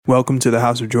Welcome to the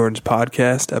House of Jordans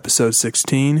podcast, episode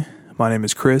 16. My name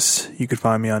is Chris. You can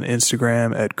find me on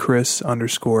Instagram at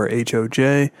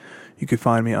Chris_HOJ. You can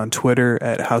find me on Twitter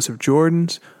at House of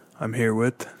Jordans. I'm here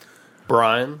with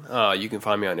Brian. You can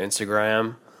find me on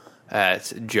Instagram at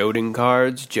Jodin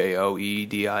Cards,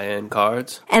 Joedin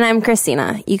Cards. And I'm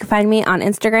Christina. You can find me on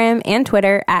Instagram and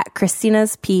Twitter at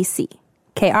Christina's PC.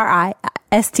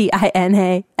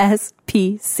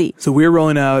 KRISTINASPC. So we're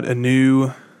rolling out a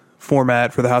new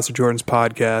format for the House of Jordans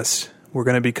podcast. We're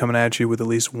going to be coming at you with at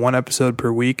least one episode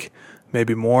per week,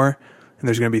 maybe more. And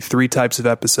there's going to be 3 types of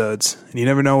episodes. And you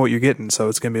never know what you're getting, so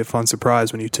it's going to be a fun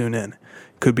surprise when you tune in.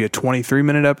 It could be a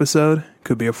 23-minute episode,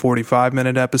 could be a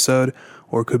 45-minute episode,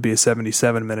 or it could be a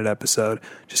 77-minute episode.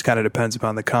 Just kind of depends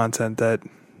upon the content that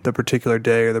the particular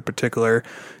day or the particular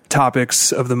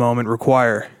topics of the moment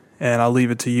require. And I'll leave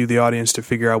it to you, the audience, to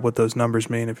figure out what those numbers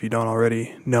mean if you don't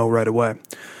already know right away.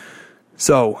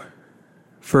 So,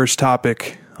 first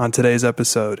topic on today's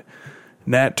episode.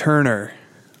 Nat Turner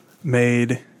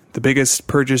made the biggest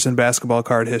purchase in basketball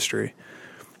card history,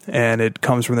 and it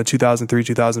comes from the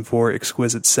 2003-2004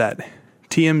 Exquisite set.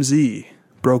 TMZ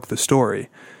broke the story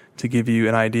to give you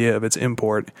an idea of its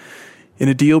import. In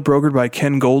a deal brokered by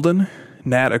Ken Golden,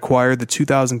 Nat acquired the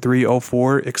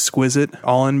 2003-04 Exquisite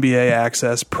All-NBA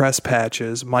Access Press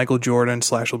Patches Michael Jordan /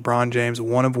 LeBron James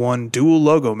 1-of-1 Dual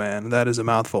Logo Man, that is a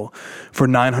mouthful, for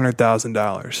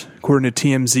 $900,000. According to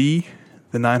TMZ,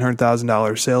 the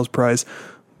 $900,000 sales price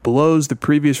blows the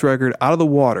previous record out of the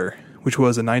water, which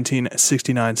was a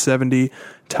 1969-70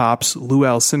 Topps Lou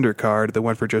Alcindor card that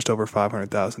went for just over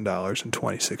 $500,000 in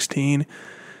 2016.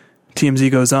 TMZ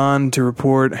goes on to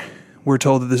report, we're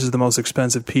told that this is the most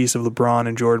expensive piece of LeBron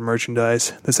and Jordan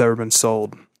merchandise that's ever been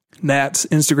sold. Nat's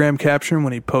Instagram caption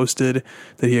when he posted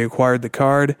that he acquired the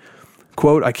card,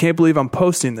 quote, "I can't believe I'm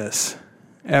posting this.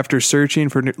 After searching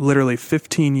for literally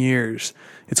 15 years,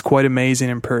 it's quite amazing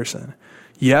in person.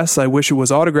 Yes, I wish it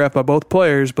was autographed by both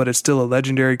players, but it's still a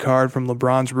legendary card from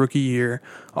LeBron's rookie year,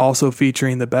 also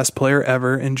featuring the best player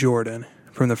ever in Jordan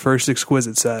from the first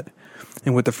Exquisite set,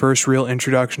 and with the first real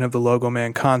introduction of the Logo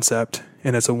Man concept,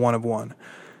 and it's a 1-of-1.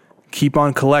 Keep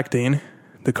on collecting.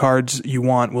 The cards you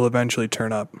want will eventually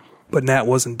turn up." But Nat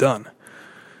wasn't done.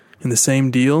 In the same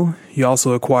deal, he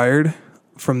also acquired,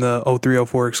 from the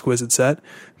 03-04 Exquisite set,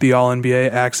 the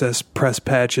All-NBA Access Press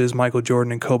Patches Michael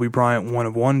Jordan and Kobe Bryant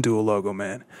 1-of-1 Dual Logo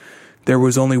Man. There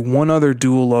was only one other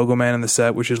Dual Logo Man in the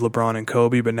set, which is LeBron and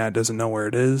Kobe, but Nat doesn't know where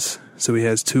it is, so he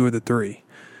has 2 of the 3.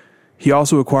 He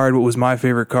also acquired what was my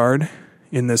favorite card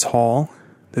in this haul,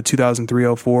 the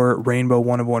 2003-04 Rainbow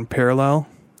 1-of-1 Parallel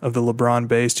of the LeBron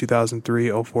base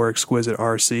 2003-04 Exquisite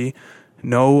RC.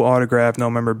 No autograph, no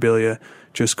memorabilia,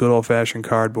 just good old-fashioned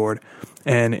cardboard.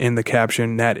 And in the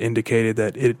caption, Nat indicated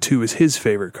that it too is his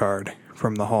favorite card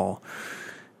from the haul.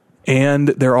 And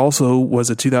there also was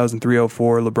a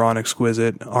 2003-04 LeBron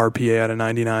Exquisite RPA out of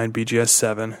 99 BGS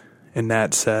 7. And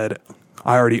Nat said,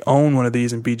 "I already own one of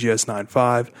these in BGS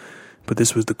 9.5, but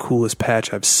this was the coolest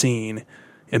patch I've seen.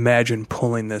 Imagine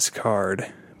pulling this card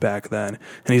back then."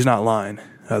 And he's not lying.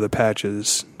 The patch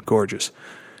is gorgeous.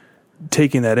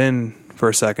 Taking that in for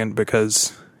a second,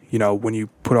 because, you know, when you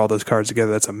put all those cards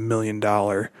together, that's $1 million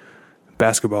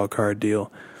basketball card deal.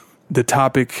 The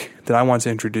topic that I want to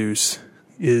introduce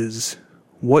is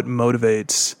what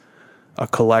motivates a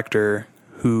collector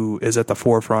who is at the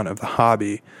forefront of the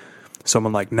hobby,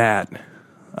 someone like Nat,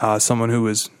 someone who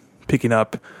is picking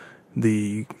up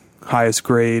the highest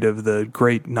grade of the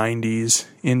great 90s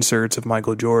inserts of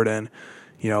Michael Jordan,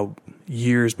 you know,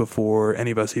 years before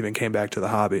any of us even came back to the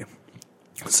hobby.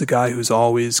 It's a guy who's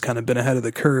always kind of been ahead of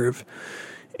the curve.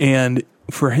 And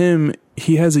for him,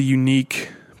 he has a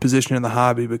unique position in the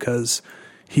hobby because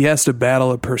he has to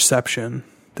battle a perception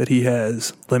that he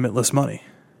has limitless money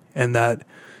and that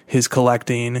his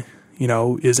collecting, you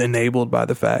know, is enabled by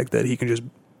the fact that he can just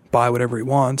buy whatever he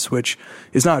wants, which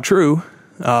is not true.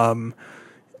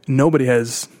 Nobody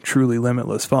has truly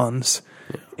limitless funds,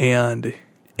 and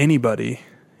anybody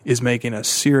is making a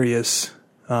serious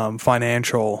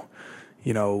financial,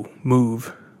 you know,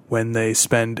 move when they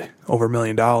spend over $1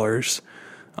 million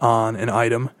on an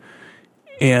item.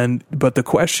 But the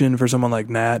question for someone like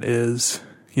Nat is,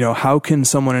 you know, how can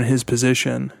someone in his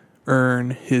position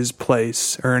earn his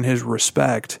place, earn his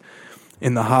respect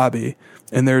in the hobby?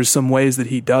 And there's some ways that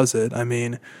he does it. I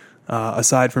mean,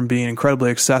 aside from being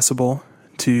incredibly accessible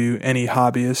to any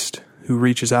hobbyist who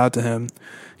reaches out to him,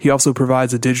 he also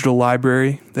provides a digital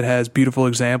library that has beautiful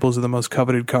examples of the most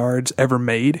coveted cards ever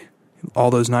made. All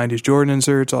those 90s Jordan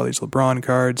inserts, all these LeBron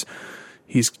cards.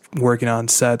 He's working on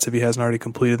sets, if he hasn't already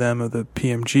completed them, of the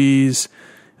PMGs.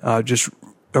 Just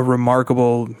a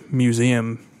remarkable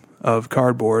museum of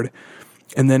cardboard.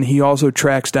 And then he also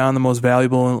tracks down the most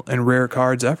valuable and rare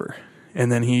cards ever.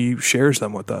 And then he shares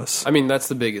them with us. I mean, that's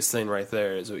the biggest thing right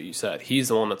there is what you said. He's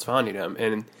the one that's finding them.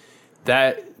 And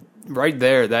that right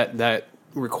there, that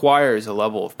requires a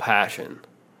level of passion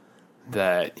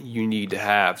that you need to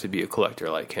have to be a collector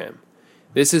like him.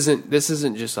 This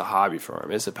isn't just a hobby for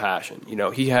him. It's a passion. You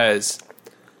know, he has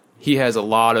a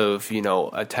lot of, you know,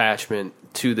 attachment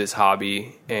to this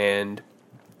hobby, and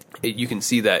you can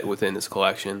see that within his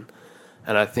collection.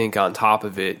 And I think on top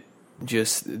of it,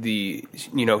 just the,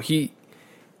 you know, he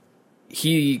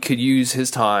could use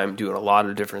his time doing a lot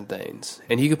of different things,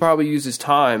 and he could probably use his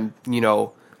time, you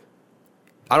know,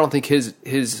 I don't think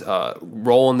his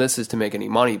role in this is to make any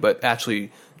money, but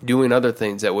actually doing other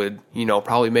things that would, you know,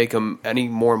 probably make him any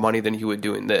more money than he would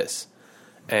doing this.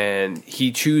 And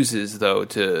he chooses, though,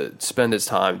 to spend his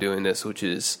time doing this, which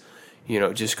is, you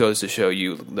know, just goes to show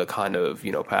you the kind of,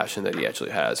 you know, passion that he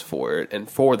actually has for it and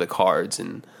for the cards.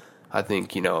 And I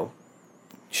think, you know,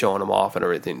 showing them off and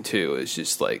everything, too, is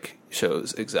just like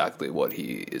shows exactly what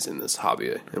he is in this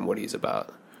hobby and what he's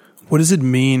about. What does it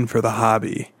mean for the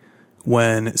hobby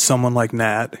when someone like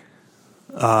Nat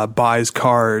buys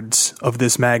cards of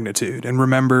this magnitude? And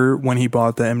remember when he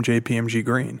bought the MJPMG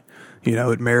Green? You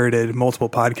know, it merited multiple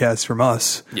podcasts from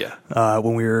us. Yeah.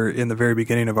 When we were in the very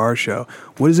beginning of our show.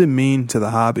 What does it mean to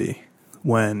the hobby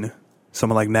when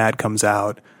someone like Nat comes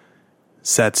out,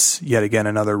 sets yet again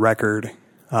another record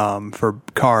for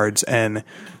cards, and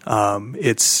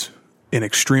it's an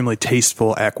extremely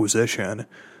tasteful acquisition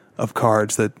of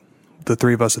cards that the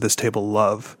three of us at this table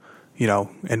love? You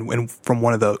know, and from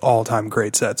one of the all-time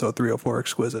great sets, 0304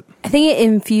 Exquisite. I think it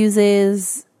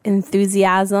infuses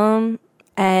enthusiasm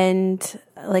and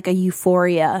like a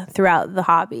euphoria throughout the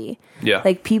hobby. Yeah.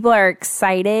 Like people are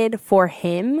excited for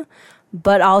him,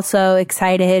 but also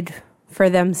excited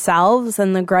for themselves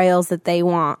and the grails that they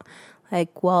want.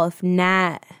 Like, well, if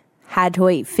Nat had to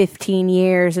wait 15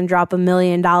 years and drop $1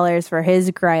 million for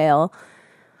his grail,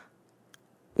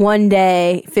 one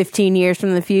day, 15 years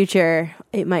from the future,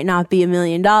 it might not be $1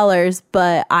 million,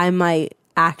 but I might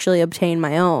actually obtain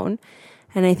my own.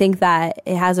 And I think that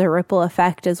it has a ripple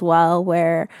effect as well,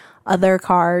 where other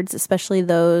cards, especially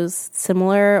those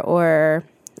similar or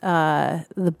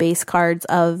the base cards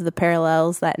of the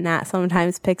parallels that Nat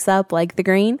sometimes picks up, like the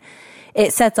green,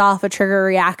 it sets off a trigger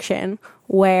reaction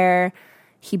where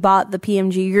he bought the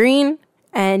PMG Green,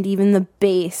 and even the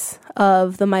base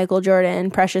of the Michael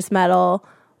Jordan Precious Metal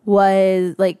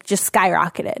was like just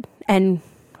skyrocketed. And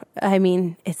I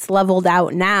mean, it's leveled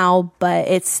out now, but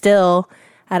it's still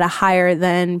at a higher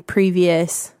than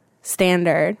previous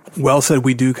standard. Well said.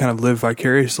 We do kind of live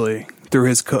vicariously through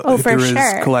his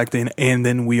collecting, and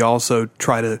then we also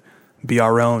try to be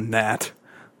our own Nat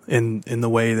in the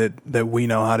way that we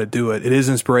know how to do it. It is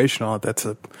inspirational.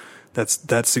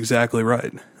 That's exactly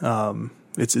right.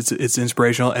 It's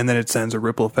inspirational, and then it sends a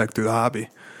ripple effect through the hobby.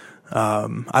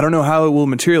 I don't know how it will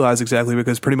materialize exactly,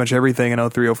 because pretty much everything in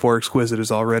 0304 Exquisite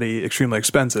is already extremely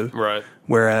expensive. Right.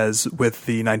 Whereas with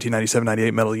the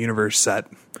 1997-98 Metal Universe set,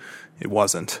 it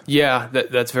wasn't. Yeah,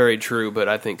 that's very true, but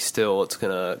I think still it's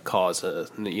going to cause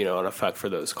an effect for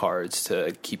those cards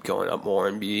to keep going up more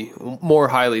and be more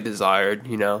highly desired,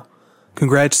 you know.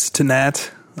 Congrats to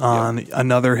Nat on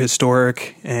another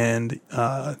historic and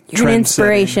You're an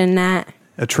inspiration, Nat.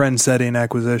 A trend-setting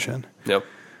acquisition. Yep.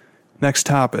 Next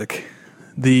topic.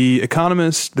 The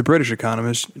British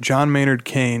economist, John Maynard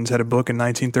Keynes, had a book in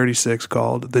 1936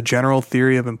 called The General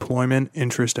Theory of Employment,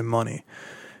 Interest, and Money.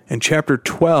 And chapter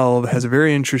 12 has a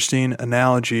very interesting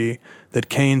analogy that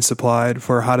Keynes supplied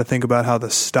for how to think about how the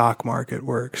stock market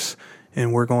works.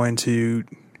 And we're going to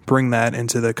bring that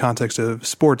into the context of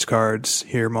sports cards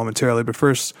here momentarily. But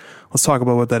first, let's talk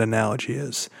about what that analogy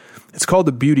is. It's called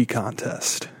the beauty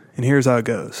contest. And here's how it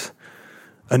goes.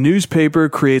 A newspaper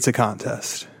creates a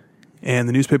contest, and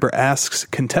the newspaper asks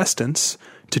contestants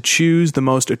to choose the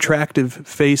most attractive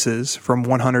faces from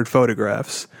 100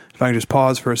 photographs. If I can just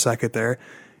pause for a second there,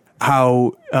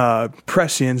 how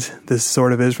prescient this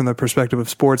sort of is from the perspective of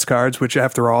sports cards, which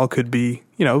after all could be,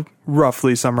 you know,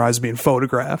 roughly summarized as being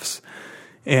photographs.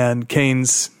 And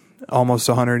Keynes, almost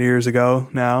 100 years ago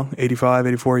now, 85,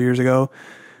 84 years ago,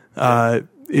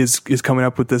 is coming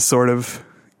up with this sort of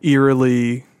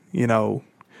eerily, you know,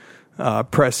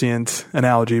 prescient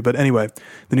analogy. But anyway,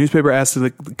 the newspaper asks the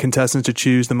contestants to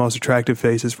choose the most attractive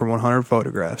faces from 100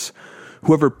 photographs.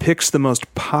 Whoever picks the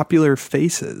most popular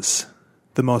faces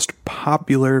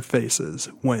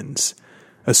wins.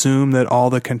 Assume that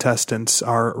all the contestants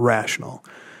are rational.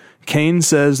 Keynes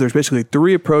says there's basically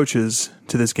three approaches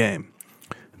to this game.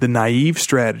 The naive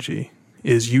strategy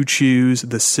is you choose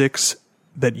the 6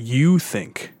 that you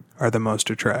think are the most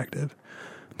attractive.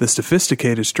 The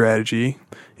sophisticated strategy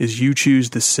is you choose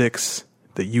the 6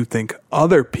 that you think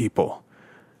other people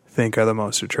think are the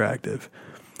most attractive.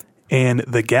 And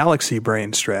the galaxy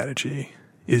brain strategy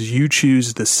is you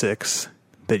choose the 6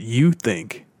 that you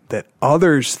think that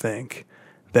others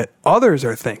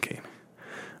are thinking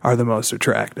are the most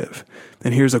attractive.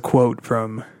 And here's a quote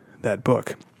from that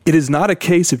book. It is not a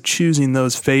case of choosing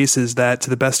those faces that,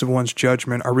 to the best of one's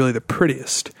judgment, are really the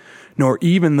prettiest, nor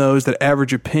even those that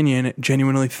average opinion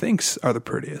genuinely thinks are the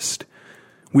prettiest.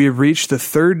 We have reached the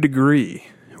 3rd degree,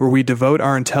 where we devote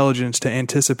our intelligence to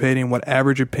anticipating what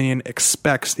average opinion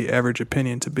expects the average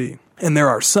opinion to be. And there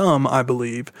are some, I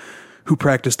believe, who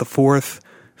practice the 4th,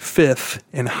 5th,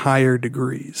 and higher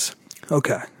degrees.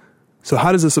 Okay, so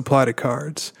how does this apply to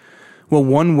cards? Well,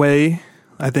 one way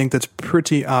I think that's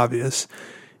pretty obvious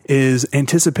is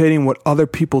anticipating what other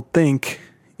people think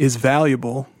is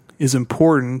valuable is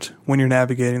important when you're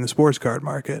navigating the sports card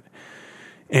market.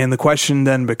 And the question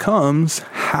then becomes,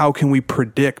 how can we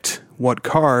predict what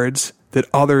cards that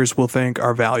others will think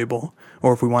are valuable?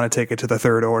 Or if we want to take it to the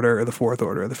 3rd order or the 4th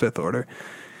order or the 5th order.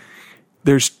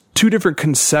 There's 2 different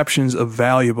conceptions of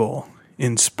valuable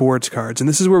in sports cards. And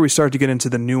this is where we start to get into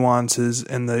the nuances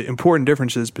and the important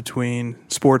differences between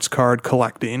sports card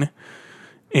collecting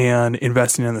and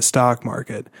investing in the stock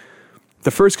market.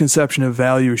 The first conception of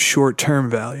value is short-term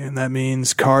value, and that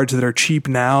means cards that are cheap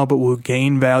now but will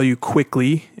gain value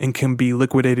quickly and can be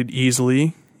liquidated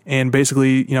easily. And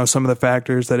basically, some of the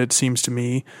factors that it seems to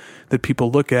me that people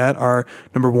look at are,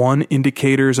 number 1,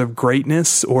 indicators of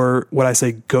greatness, or what I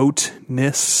say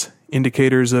GOATness,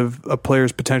 indicators of a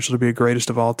player's potential to be the greatest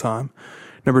of all time.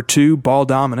 Number 2, ball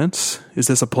dominance. Is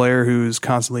this a player who's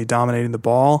constantly dominating the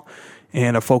ball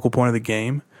and a focal point of the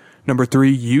game? Number 3,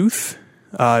 youth.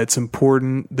 It's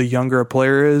important the younger a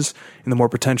player is and the more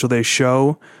potential they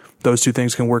show. Those 2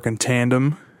 things can work in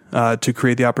tandem to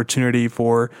create the opportunity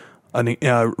for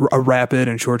a rapid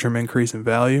and short-term increase in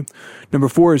value. Number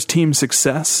 4 is team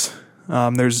success.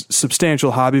 There's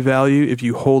substantial hobby value if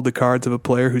you hold the cards of a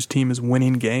player whose team is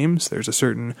winning games. There's a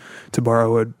certain, to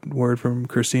borrow a word from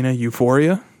Christina,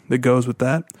 euphoria that goes with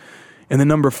that. And then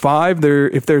number 5,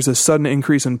 if there's a sudden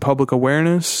increase in public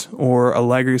awareness or a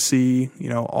legacy,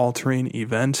 altering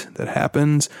event that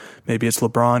happens, maybe it's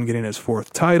LeBron getting his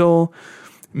 4th title,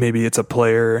 maybe it's a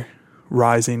player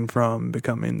rising from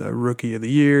becoming the rookie of the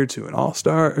year to an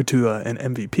all-star or to an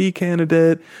MVP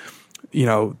candidate,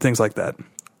 things like that.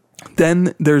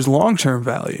 Then there's long-term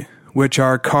value, which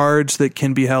are cards that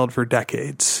can be held for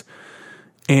decades.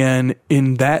 And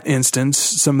in that instance,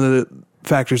 some of the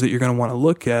factors that you're going to want to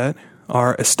look at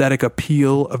are aesthetic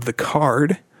appeal of the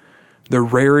card, the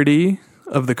rarity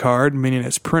of the card, meaning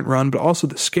its print run, but also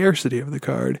the scarcity of the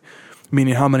card,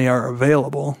 meaning how many are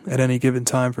available at any given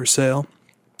time for sale.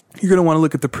 You're going to want to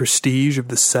look at the prestige of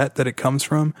the set that it comes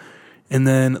from. And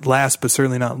then last but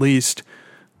certainly not least,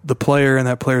 the player and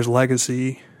that player's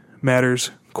legacy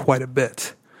matters quite a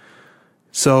bit.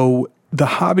 So the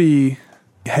hobby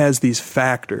has these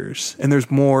factors, and there's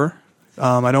more.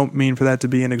 I don't mean for that to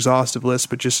be an exhaustive list,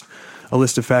 but just a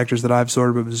list of factors that I've sort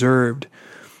of observed.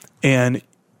 And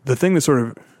the thing that sort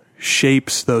of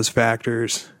shapes those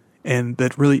factors and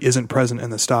that really isn't present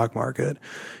in the stock market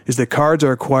is that cards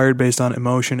are acquired based on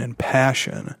emotion and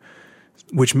passion,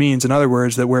 which means, in other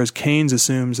words, that whereas Keynes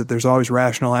assumes that there's always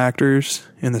rational actors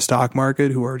in the stock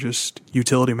market who are just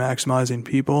utility maximizing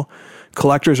people,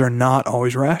 collectors are not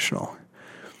always rational.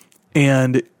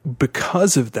 And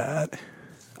because of that,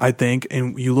 I think,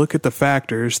 and you look at the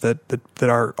factors that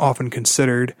are often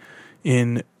considered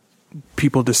in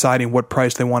people deciding what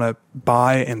price they want to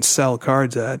buy and sell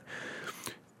cards at,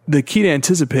 the key to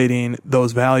anticipating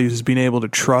those values is being able to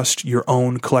trust your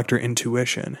own collector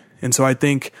intuition. And so I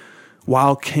think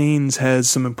while Keynes has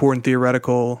some important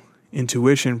theoretical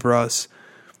intuition for us,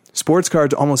 sports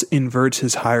cards almost inverts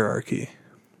his hierarchy.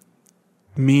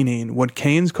 Meaning what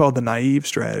Keynes called the naive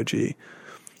strategy,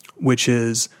 which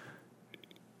is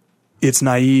it's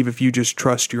naive if you just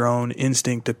trust your own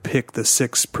instinct to pick the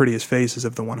 6 prettiest faces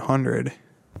of the 100.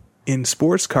 In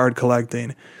sports card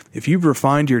collecting, if you've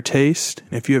refined your taste,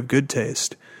 and if you have good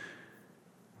taste,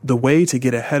 the way to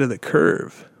get ahead of the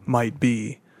curve might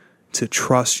be to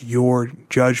trust your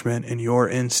judgment and your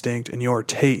instinct and your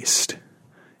taste,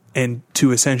 and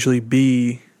to essentially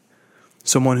be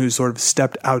someone who's sort of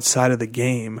stepped outside of the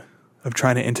game of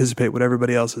trying to anticipate what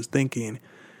everybody else is thinking,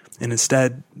 and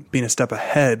instead being a step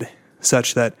ahead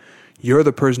such that you're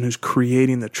the person who's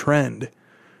creating the trend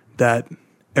that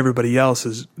everybody else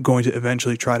is going to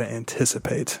eventually try to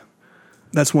anticipate.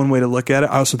 That's one way to look at it.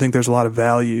 I also think there's a lot of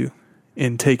value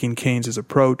in taking Keynes's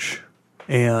approach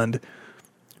and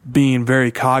being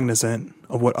very cognizant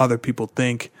of what other people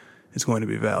think is going to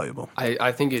be valuable.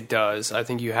 I think it does. I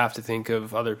think you have to think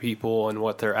of other people and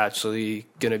what they're actually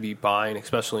going to be buying,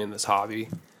 especially in this hobby.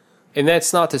 And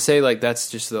that's not to say like that's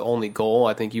just the only goal.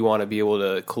 I think you want to be able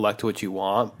to collect what you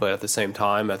want, but at the same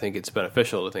time, I think it's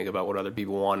beneficial to think about what other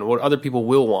people want and what other people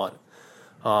will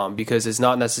want, because it's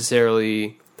not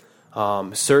necessarily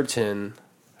certain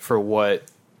for what,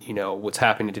 you know, what's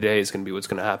happening today is going to be what's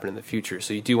going to happen in the future.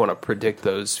 So you do want to predict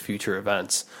those future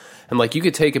events. And like you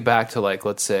could take it back to like,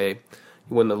 let's say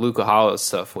when the Luka Hollows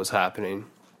stuff was happening,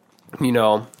 you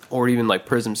know, or even like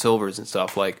Prism Silvers and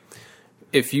stuff. Like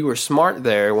if you were smart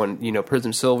there, when, you know,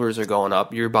 Prism Silvers are going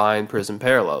up, you're buying Prism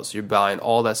Parallels, you're buying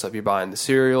all that stuff, you're buying the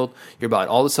serial, you're buying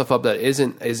all the stuff up that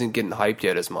isn't getting hyped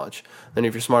yet as much. Then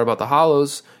if you're smart about the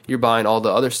hollows, you're buying all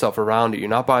the other stuff around it. You're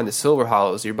not buying the silver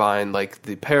hollows, you're buying like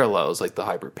the parallels, like the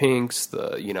Hyper Pinks,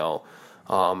 the, you know,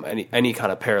 any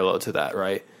kind of parallel to that,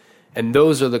 right? And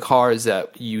those are the cards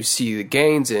that you see the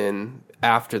gains in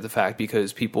after the fact,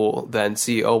 because people then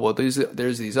see, oh, well, there's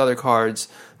these other cards,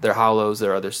 they're hollows,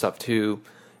 there are other stuff too,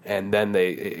 and then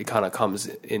it kind of comes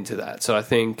into that. So I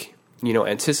think, you know,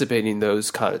 anticipating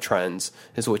those kind of trends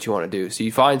is what you want to do. So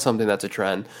you find something that's a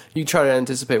trend, you try to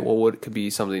anticipate, well, what could be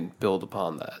something build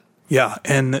upon that. Yeah,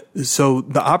 and so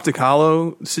the Optic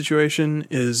Hollow situation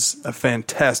is a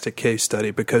fantastic case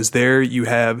study, because there you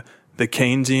have the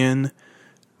Keynesian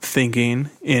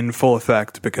thinking in full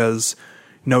effect, because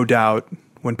no doubt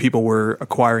when people were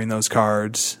acquiring those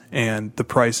cards and the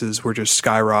prices were just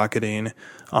skyrocketing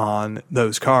on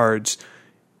those cards,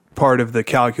 part of the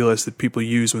calculus that people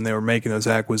used when they were making those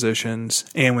acquisitions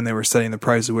and when they were setting the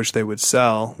price at which they would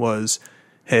sell was,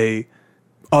 hey,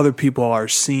 other people are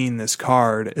seeing this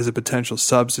card as a potential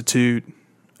substitute,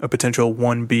 a potential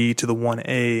 1B to the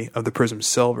 1A of the Prism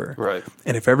Silver. Right.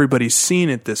 And if everybody's seeing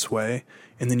it this way,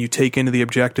 and then you take into the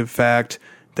objective fact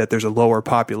that there's a lower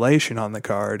population on the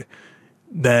card,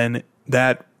 then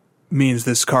that means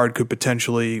this card could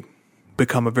potentially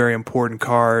become a very important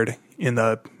card in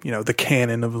the, you know, the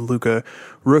canon of the Luka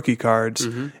rookie cards.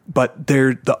 Mm-hmm. But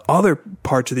the other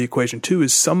part to the equation too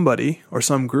is somebody or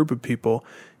some group of people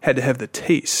had to have the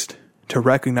taste to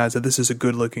recognize that this is a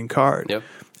good looking card. Yep.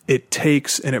 It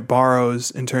takes and it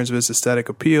borrows in terms of its aesthetic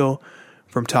appeal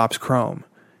from Topps Chrome.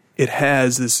 It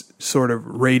has this sort of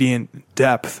radiant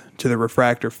depth to the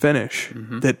refractor finish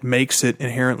that makes it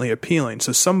inherently appealing.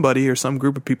 So somebody or some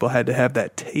group of people had to have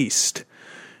that taste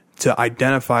to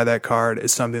identify that card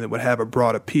as something that would have a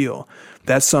broad appeal.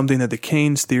 That's something that the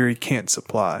Keynes theory can't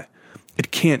supply. It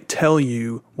can't tell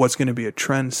you what's going to be a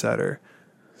trendsetter.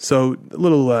 So a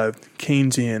little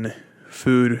Keynesian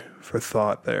food for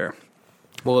thought there.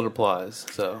 Well, it applies,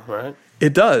 so, right?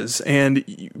 It does, and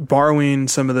borrowing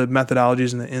some of the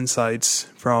methodologies and the insights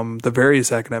from the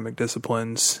various academic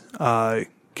disciplines can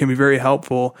be very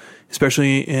helpful,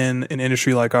 especially in an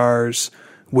industry like ours,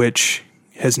 which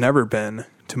has never been,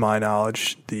 to my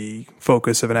knowledge, the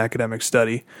focus of an academic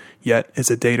study, yet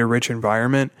it's a data-rich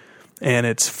environment, and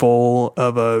it's full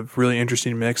of a really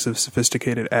interesting mix of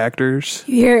sophisticated actors.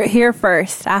 Here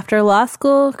first. After law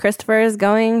school, Christopher is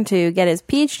going to get his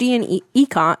PhD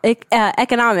in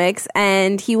economics,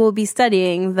 and he will be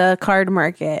studying the card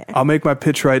market. I'll make my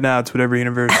pitch right now to whatever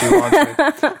university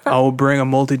wants me. I will bring a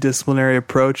multidisciplinary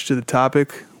approach to the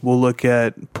topic. We'll look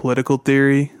at political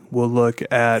theory. We'll look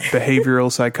at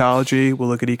behavioral psychology. We'll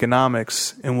look at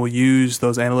economics, and we'll use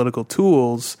those analytical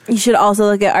tools. You should also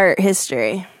look at art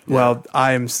history. Well,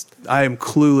 I am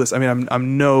clueless. I mean,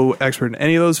 I'm no expert in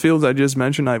any of those fields I just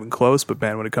mentioned, not even close. But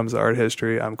man, when it comes to art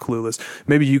history, I'm clueless.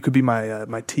 Maybe you could be my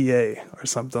my TA or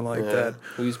something like that.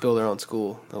 We just build our own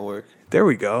school. That'll work. There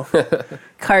we go.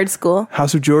 Card school.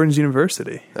 House of Jordans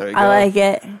University. There we go. I like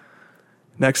it.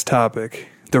 Next topic.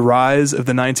 The rise of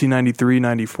the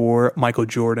 1993-94 Michael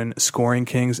Jordan Scoring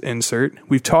Kings insert.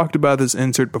 We've talked about this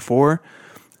insert before,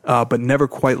 but never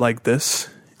quite like this.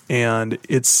 And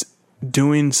it's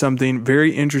doing something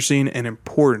very interesting and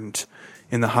important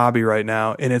in the hobby right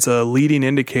now. And it's a leading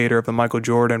indicator of the Michael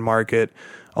Jordan market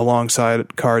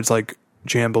alongside cards like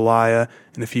Jambalaya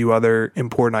and a few other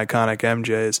important iconic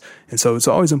MJs. And so it's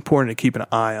always important to keep an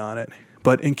eye on it.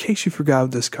 But in case you forgot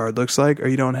what this card looks like or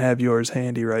you don't have yours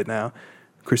handy right now,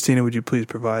 Christina, would you please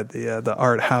provide the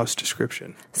art house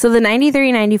description? So the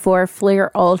 93-94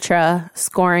 Fleer Ultra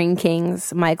Scoring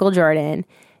Kings Michael Jordan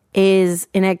is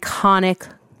an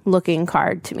iconic looking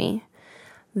card to me.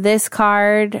 This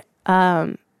card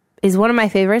is one of my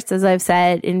favorites, as I've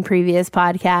said in previous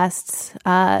podcasts.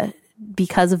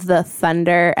 because of the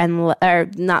thunder or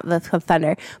not the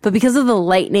thunder, but because of the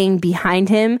lightning behind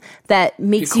him that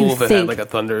makes cool you if it think. had like a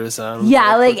thunder sound.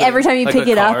 Yeah, like every time you like pick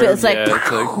the it up, card, it's like, yeah,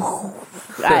 it's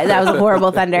like that was a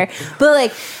horrible thunder. But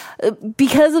like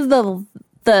because of the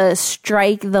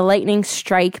lightning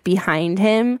strike behind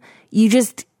him, you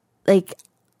just like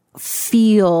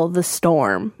feel the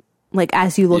storm. Like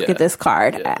as you look Yeah. at this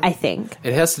card, Yeah. I think.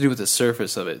 It has to do with the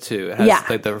surface of it too. It has Yeah.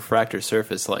 like the refractor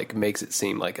surface like makes it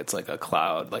seem like it's like a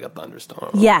cloud, like a thunderstorm.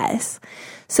 Yes.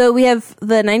 So we have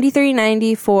the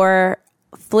 93-94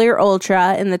 Fleer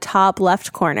Ultra in the top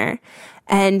left corner.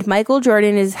 And Michael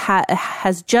Jordan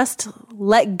has just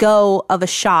let go of a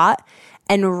shot.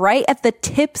 And right at the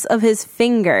tips of his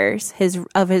fingers,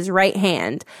 of his right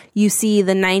hand, you see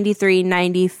the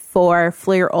 93-94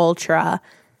 Fleer Ultra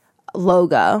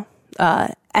logo.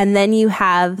 And then you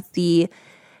have your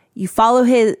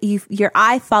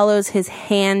eye follows his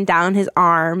hand down his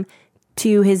arm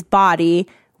to his body,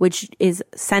 which is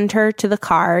center to the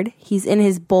card. He's in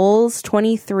his Bulls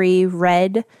 23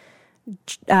 red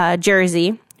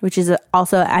jersey, which is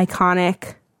also an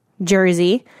iconic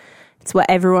jersey. It's what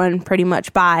everyone pretty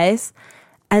much buys.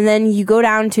 And then you go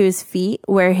down to his feet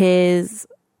where his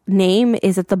name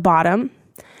is at the bottom.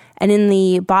 And in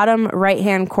the bottom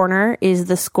right-hand corner is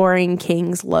the Scoring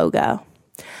Kings logo.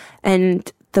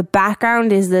 And the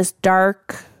background is this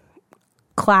dark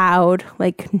cloud,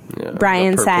 like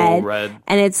Brian purple, said. red.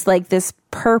 And it's like this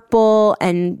purple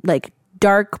and like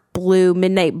dark blue,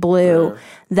 midnight blue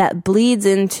that bleeds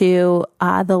into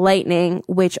the lightning,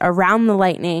 which around the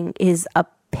lightning is a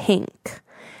pink.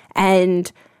 And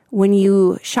when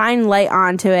you shine light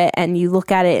onto it and you look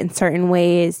at it in certain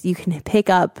ways, you can pick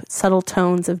up subtle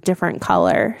tones of different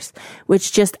colors,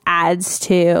 which just adds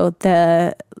to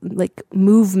the like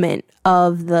movement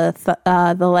of the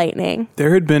lightning.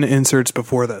 There had been inserts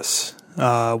before this.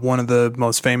 One of the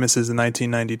most famous is the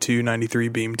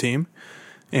 1992-93 Beam Team,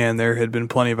 and there had been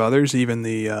plenty of others. Even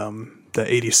the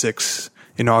 86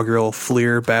 inaugural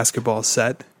Fleer basketball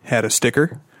set had a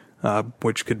sticker,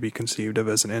 which could be conceived of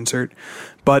as an insert.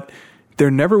 But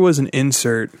there never was an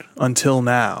insert until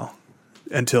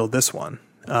this one,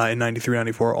 in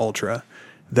 93-94 Ultra,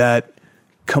 that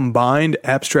combined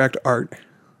abstract art,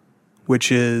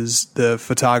 which is the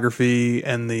photography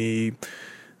and the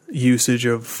usage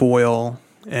of foil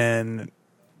and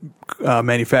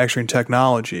manufacturing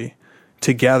technology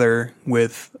together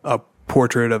with a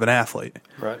portrait of an athlete,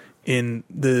 Right. in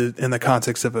the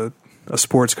context of a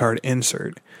sports card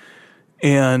insert.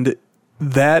 And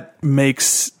that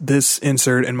makes this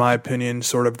insert, in my opinion,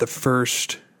 sort of the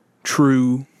first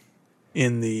true,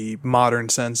 in the modern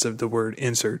sense of the word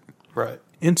insert.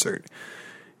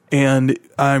 And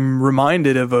I'm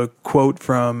reminded of a quote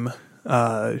from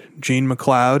Gene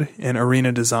McLeod in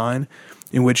Arena Design,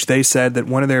 in which they said that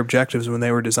one of their objectives when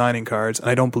they were designing cards, and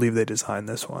I don't believe they designed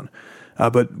this one,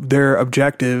 but their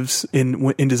objectives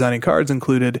in designing cards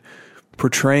included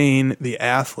portraying the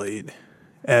athlete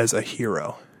as a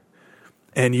hero.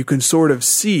 And you can sort of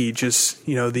see just,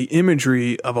 the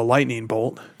imagery of a lightning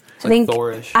bolt. It's like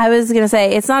Thor-ish. I was going to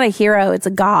say, it's not a hero, it's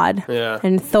a god. Yeah.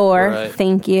 And Thor, Right.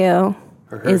 thank you,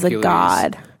 is a Hercules.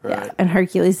 god. Right. Yeah. And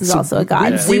Hercules is also a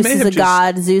god. we Zeus may is have a just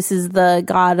god. Zeus is the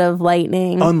god of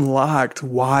lightning. Unlocked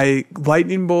why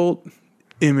lightning bolt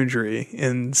imagery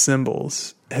and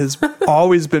symbols has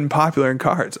always been popular in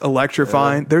cards.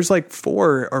 Electrifying. There's like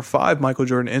 4 or 5 Michael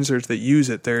Jordan inserts that use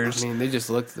it. There's they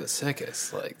just look the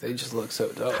sickest. Like, they just look so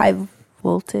dope. High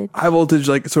voltage. high voltage,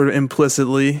 like sort of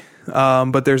implicitly.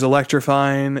 But there's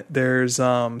electrifying. There's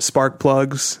spark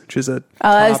plugs, which is a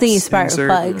I was Topps thinking spark insert.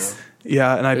 plugs.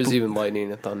 Yeah, and There's even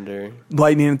lightning and thunder.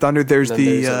 lightning and thunder. There's And then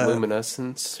the there's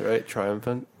luminescence, right?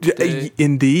 Triumphant.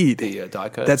 indeed. The die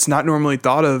cut. That's not normally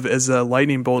thought of as a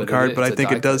lightning bolt But it card, is. but I It's a think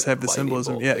die it does cut have the lightning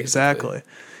symbolism. bolt, Yeah, basically. exactly.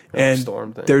 Or And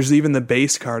storm thing. there's even the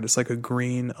base card. It's like a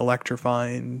green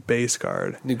electrifying base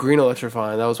card. The green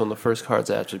electrifying, that was one of the first cards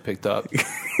I actually picked up.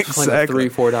 It's like Exactly. a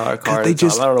 $3-4 card. They At the time.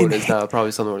 just I don't know what it is now.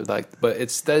 Probably something like, but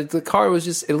the card was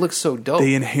just, it looks so dope.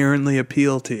 They inherently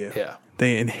appeal to you. Yeah.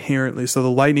 They inherently. So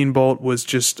the lightning bolt was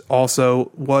just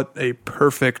also what a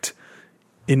perfect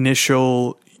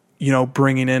initial,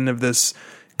 bringing in of this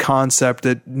concept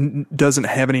that doesn't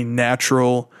have any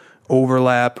natural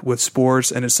overlap with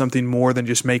sports, and it's something more than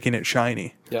just making it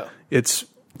shiny. Yeah. It's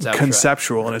abstract.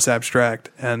 conceptual and it's abstract,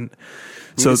 and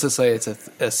So so just to say it's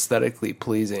aesthetically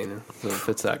pleasing, so it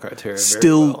fits that criteria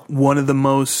still very well. one of the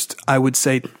most, I would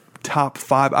say, top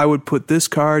 5. I would put this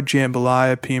card,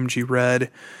 Jambalaya, PMG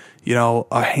Red,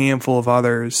 a handful of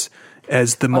others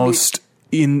as the most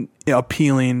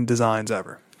appealing designs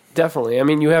ever. Definitely. I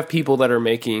mean, you have people that are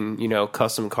making,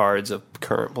 custom cards of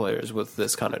current players with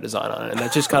this kind of design on it. And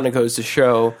that just kind of goes to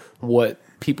show what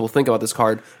people think about this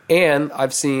card. And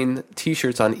I've seen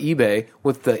T-shirts on eBay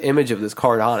with the image of this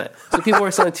card on it. So people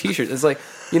are selling T-shirts. It's like,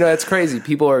 it's crazy.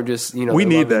 People are just, we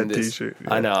need that T-shirt.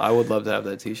 Yeah. I know. I would love to have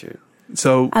that T-shirt.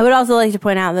 So I would also like to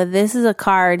point out that this is a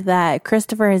card that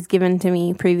Christopher has given to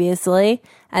me previously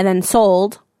and then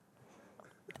sold.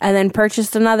 And then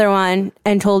purchased another one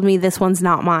and told me this one's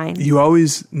not mine. you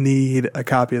always need a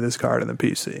copy of this card in the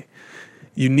PC.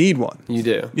 You need one. You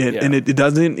do. And it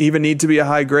doesn't even need to be a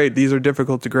high grade. These are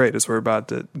difficult to grade, as we're about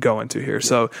to go into here.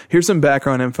 So here's some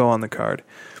background info on the card.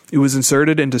 It was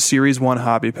inserted into Series 1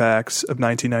 hobby packs of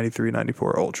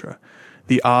 1993-94 Ultra.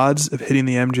 The odds of hitting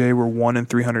the MJ were 1 in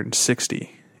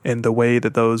 360. And the way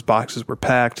that those boxes were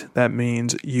packed, that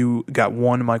means you got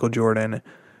one Michael Jordan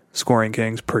Scoring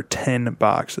Kings per 10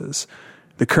 boxes.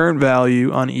 The current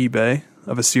value on eBay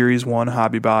of a Series 1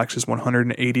 hobby box is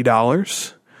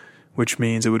 $180, which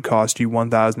means it would cost you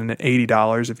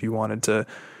 $1,080 if you wanted to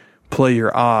play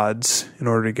your odds in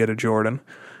order to get a Jordan.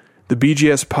 The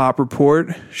BGS Pop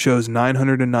Report shows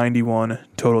 991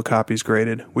 total copies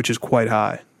graded, which is quite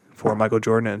high for a Michael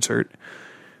Jordan insert.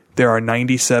 There are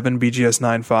 97 BGS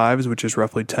 9.5s, which is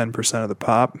roughly 10% of the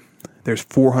pop. There's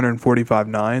 445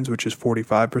 9s, which is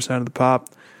 45% of the pop.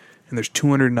 And there's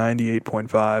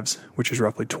 298.5s, which is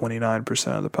roughly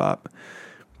 29% of the pop.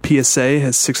 PSA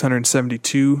has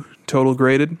 672 total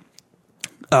graded.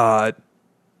 There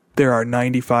are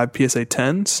 95 PSA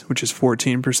 10s, which is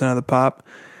 14% of the pop.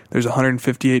 There's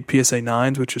 158 PSA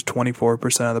 9s, which is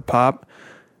 24% of the pop.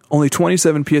 Only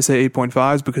 27 PSA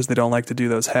 8.5s because they don't like to do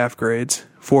those half grades,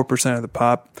 4% of the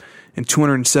pop. And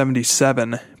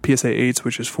 277 PSA 8s,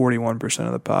 which is 41%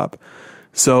 of the pop.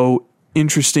 So,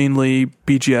 interestingly,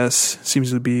 BGS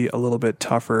seems to be a little bit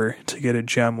tougher to get a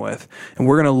gem with. And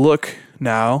we're going to look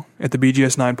now at the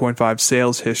BGS 9.5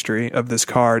 sales history of this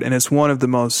card, and it's one of the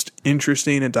most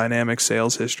interesting and dynamic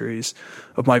sales histories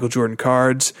of Michael Jordan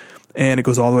cards, and it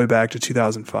goes all the way back to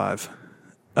 2005.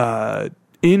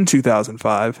 In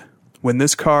 2005, when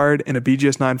this card in a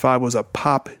BGS 9.5 was a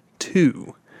Pop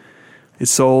 2, it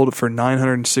sold for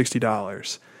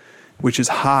 $960, which is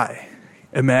high.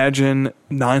 Imagine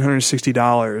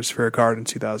 $960 for a card in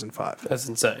 2005. That's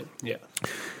insane. Yeah.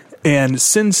 And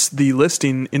since the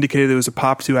listing indicated it was a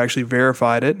Pop 2, I actually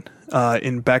verified it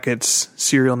in Beckett's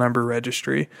serial number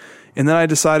registry. And then I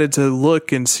decided to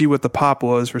look and see what the pop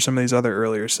was for some of these other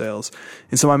earlier sales.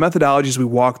 And so my methodology as we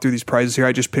walk through these prices here,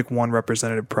 I just pick one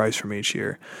representative price from each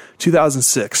year.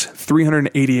 2006,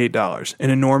 $388, an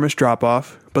enormous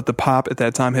drop-off, but the pop at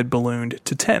that time had ballooned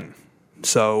to 10.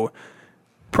 So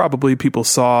probably people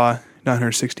saw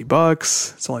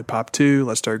 $960, it's only Pop 2,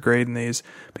 let's start grading these,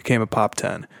 became a Pop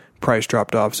 10. Price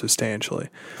dropped off substantially.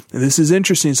 And this is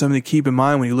interesting, something to keep in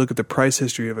mind when you look at the price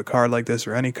history of a card like this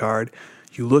or any card.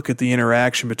 You look at the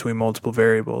interaction between multiple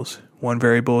variables. One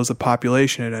variable is the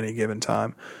population at any given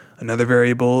time. Another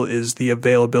variable is the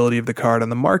availability of the card on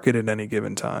the market at any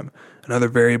given time. Another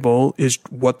variable is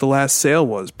what the last sale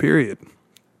was, period.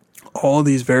 All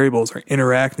these variables are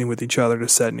interacting with each other to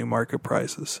set new market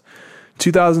prices.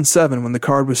 2007, when the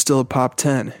card was still a Pop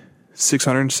 10,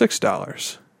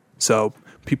 $606. So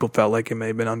people felt like it may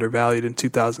have been undervalued in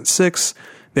 2006.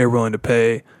 They were willing to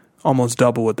pay almost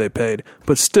double what they paid,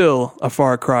 but still a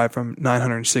far cry from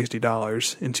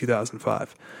 $960 in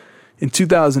 2005. In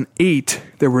 2008,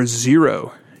 there were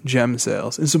 0 gem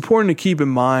sales. It's important to keep in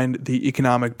mind the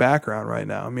economic background right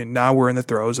now. I mean, now we're in the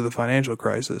throes of the financial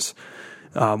crisis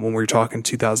when we're talking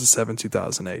 2007,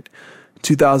 2008.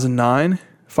 2009,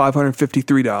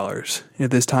 $553.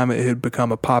 At this time, it had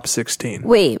become a Pop 16.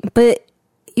 Wait, but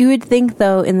you would think,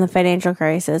 though, in the financial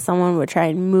crisis, someone would try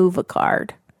and move a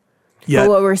card. Yet, but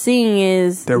what we're seeing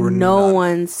is no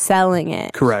one's selling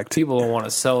it. Correct. People don't want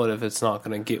to sell it if it's not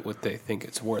going to get what they think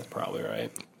it's worth, probably,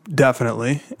 right?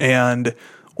 Definitely.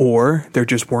 Or there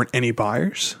just weren't any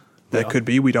buyers. That could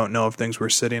be. We don't know if things were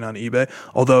sitting on eBay.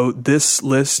 Although this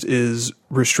list is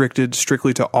restricted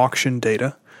strictly to auction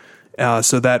data.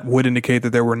 So that would indicate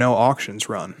that there were no auctions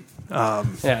run. Yeah,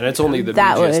 and it's only the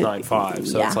BGS 9.5.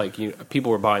 So it's like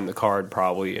people were buying the card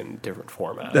probably in different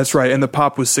formats. That's right. And the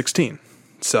pop was 16.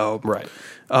 So right.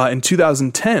 In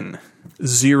 2010,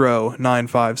 0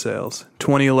 9.5 sales.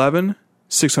 2011,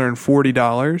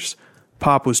 $640.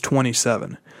 Pop was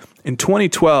 27. In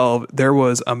 2012, there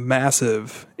was a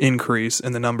massive increase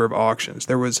in the number of auctions.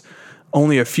 There was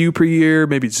only a few per year,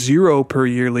 maybe 0 per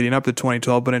year leading up to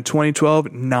 2012. But in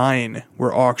 2012, 9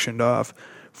 were auctioned off,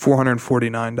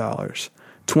 $449.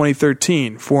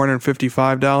 2013,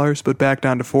 $455, but back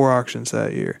down to 4 auctions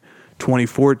that year.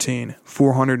 2014,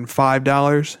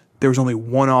 $405. There was only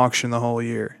one auction the whole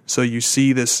year. So you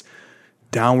see this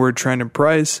downward trend in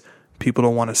price. People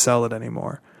don't want to sell it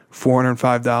anymore.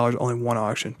 $405, only one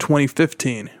auction.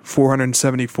 2015,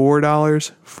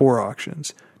 $474, 4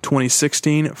 auctions.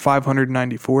 2016,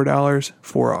 $594,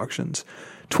 4 auctions.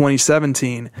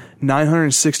 2017,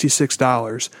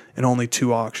 $966 and only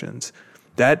 2 auctions.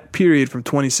 That period from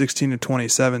 2016 to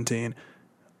 2017,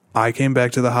 I came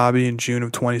back to the hobby in June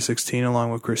of 2016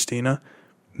 along with Christina.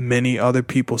 Many other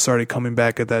people started coming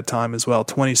back at that time as well.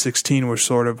 2016 was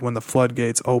sort of when the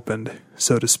floodgates opened,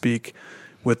 so to speak,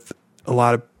 with a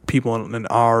lot of people in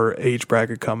our age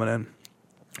bracket coming in.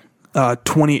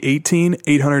 2018,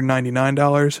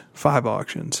 $899, 5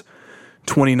 auctions.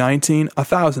 2019,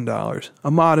 $1,000,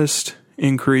 a modest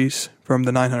increase from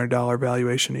the $900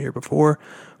 valuation the year before,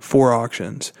 4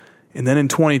 auctions. And then in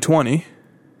 2020,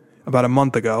 about a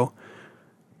month ago,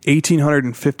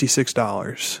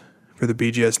 $1,856 for the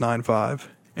BGS 9.5,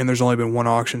 and there's only been one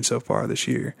auction so far this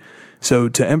year. So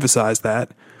to emphasize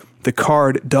that, the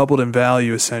card doubled in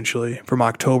value essentially from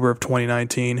October of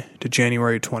 2019 to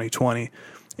January 2020,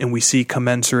 and we see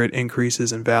commensurate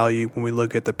increases in value when we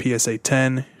look at the PSA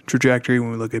 10 trajectory,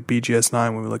 when we look at BGS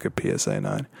 9, when we look at PSA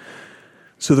 9.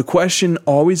 So the question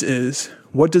always is,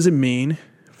 what does it mean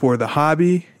for the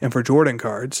hobby and for Jordan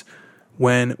cards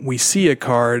when we see a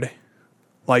card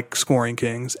like Scoring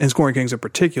Kings, and Scoring Kings in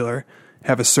particular,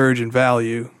 have a surge in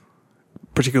value,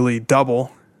 particularly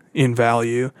double in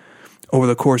value over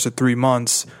the course of 3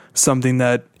 months, something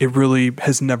that it really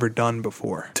has never done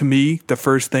before. To me, the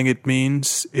first thing it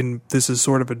means, and this is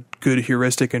sort of a good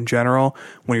heuristic in general,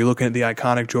 when you're looking at the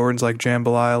iconic Jordans like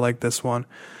Jambalaya, like this one,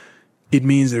 it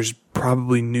means there's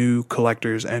probably new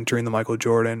collectors entering the Michael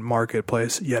Jordan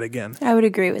marketplace yet again. I would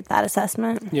agree with that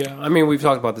assessment. Yeah, I mean, we've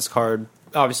talked about this card,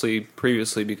 obviously,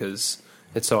 previously because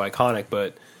it's so iconic,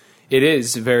 but it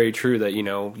is very true that, you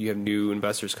know, you have new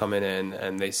investors coming in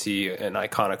and they see an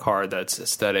iconic card that's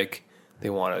aesthetic. They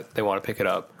want to pick it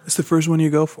up. It's the first one you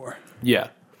go for. Yeah.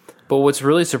 But what's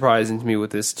really surprising to me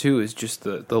with this, too, is just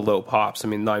the low pops. I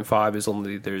mean, 9.5 is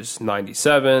only, there's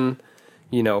 97.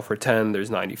 You know, for 10, there's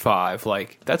 95.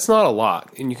 Like, that's not a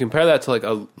lot. And you compare that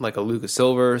to like a Lucas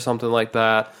Silver or something like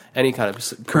that. Any kind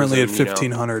of currently at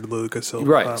 1,500 Lucas Silver.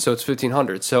 Right. So it's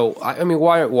 1,500. So I mean,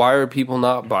 why are people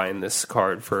not buying this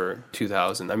card for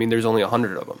 2,000? I mean, there's only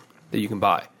 100 of them that you can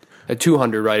buy. At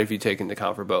 200, right? If you take into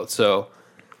account for both. So,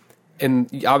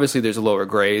 and obviously there's lower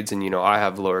grades, and you know I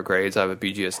have lower grades. I have a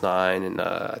BGS 9 and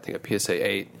I think a PSA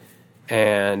 8,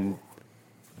 and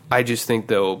I just think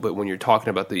though, but when you're talking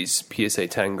about these PSA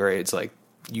 10 grades, like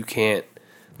you can't.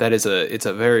 It's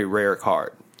a very rare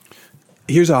card.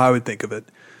 Here's how I would think of it.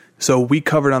 So we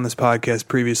covered on this podcast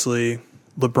previously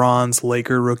LeBron's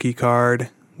Laker rookie card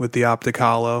with the Optic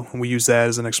Holo, and we use that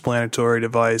as an explanatory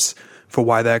device for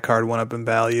why that card went up in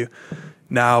value.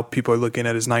 Now people are looking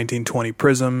at his 1920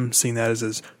 Prism, seeing that as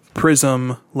his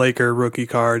Prism Laker rookie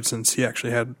card, since he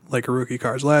actually had Laker rookie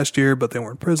cards last year, but they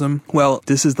weren't Prism. Well,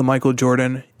 this is the Michael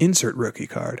Jordan insert rookie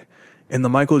card. And the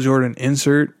Michael Jordan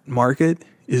insert market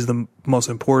is the most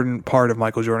important part of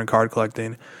Michael Jordan card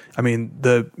collecting. I mean,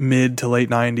 the mid to late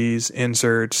 90s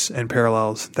inserts and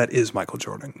parallels, that is Michael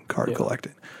Jordan card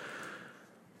collecting.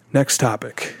 Next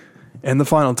topic, and the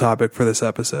final topic for this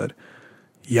episode,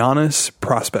 Giannis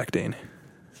prospecting.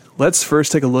 Let's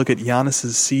first take a look at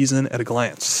Giannis's season at a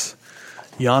glance.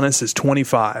 Giannis is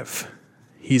 25.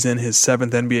 He's in his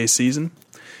 7th NBA season.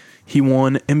 He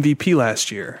won MVP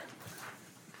last year.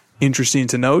 Interesting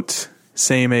to note,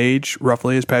 same age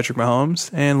roughly as Patrick Mahomes,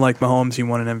 and like Mahomes, he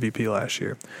won an MVP last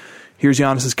year. Here's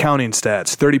Giannis's counting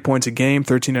stats. 30 points a game,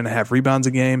 13.5 rebounds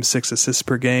a game, 6 assists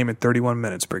per game, and 31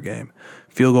 minutes per game.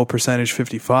 Field goal percentage,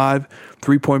 55.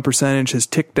 3-point percentage has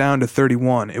ticked down to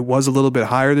 31. It was a little bit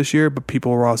higher this year, but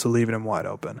people were also leaving him wide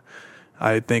open.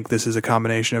 I think this is a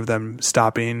combination of them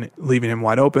leaving him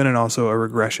wide open, and also a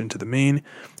regression to the mean.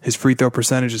 His free throw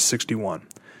percentage is 61.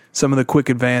 Some of the quick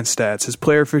advanced stats. His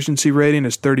player efficiency rating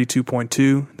is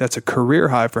 32.2. That's a career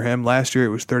high for him. Last year it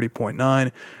was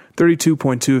 30.9.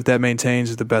 32.2, if that maintains,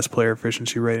 is the best player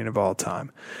efficiency rating of all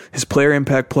time. His player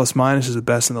impact plus minus is the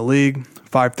best in the league.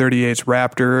 538's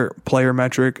Raptor player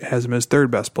metric has him as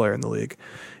 3rd best player in the league.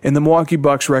 And the Milwaukee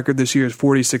Bucks record this year is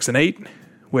 46-8,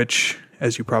 which,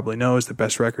 as you probably know, is the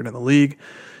best record in the league.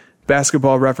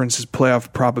 Basketball Reference's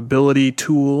playoff probability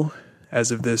tool,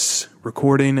 as of this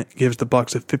recording, gives the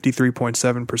Bucks a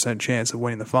 53.7% chance of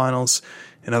winning the finals.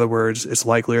 In other words, it's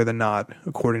likelier than not,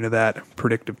 according to that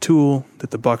predictive tool,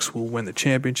 that the Bucks will win the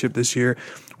championship this year,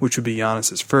 which would be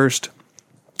Giannis's first.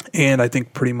 And I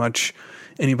think pretty much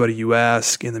anybody you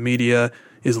ask in the media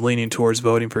is leaning towards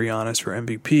voting for Giannis for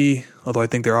MVP, although I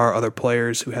think there are other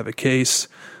players who have a case.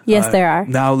 Yes, there are.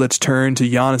 Now let's turn to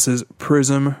Giannis's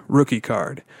Prism rookie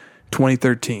card,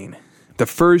 2013. The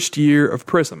first year of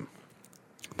Prism.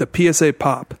 The PSA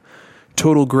Pop,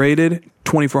 total graded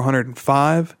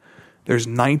 2,405. There's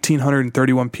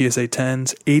 1,931 PSA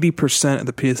 10s. 80% of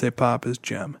the PSA Pop is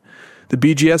gem. The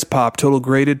BGS Pop, total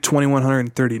graded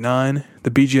 2,139.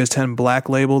 The BGS 10 Black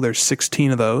Label, there's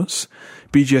 16 of those.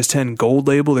 BGS 10 Gold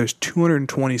Label, there's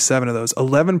 227 of those.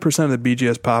 11% of the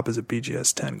BGS Pop is a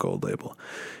BGS 10 Gold Label.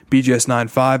 BGS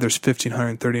 9.5, there's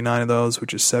 1,539 of those,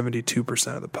 which is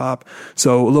 72% of the Pop.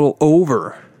 So a little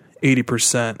over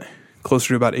 80%, closer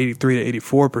to about 83 to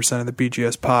 84% of the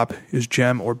BGS Pop is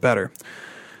gem or better.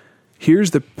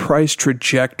 Here's the price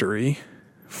trajectory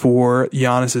for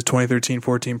Giannis's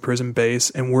 2013-14 Prism base,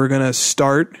 and we're going to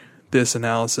start this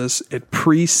analysis at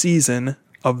preseason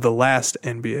of the last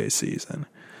NBA season.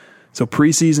 So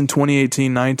preseason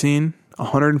 2018-19,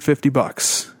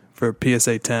 $150 for a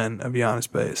PSA 10 of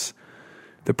Giannis base.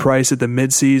 The price at the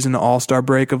midseason All-Star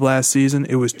break of last season,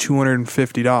 it was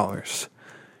 $250.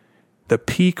 The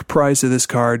peak price of this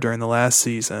card during the last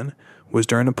season was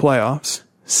during the playoffs,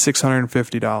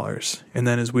 $650. And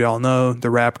then, as we all know, the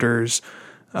Raptors,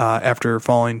 after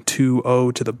falling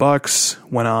 2-0 to the Bucks,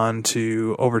 went on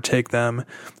to overtake them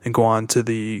and go on to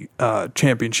the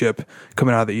championship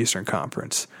coming out of the Eastern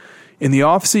Conference. In the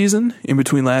offseason, in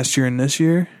between last year and this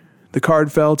year, the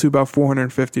card fell to about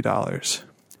 $450.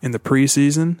 In the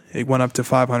preseason, it went up to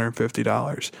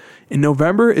 $550. In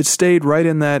November, it stayed right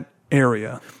in that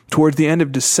area. Towards the end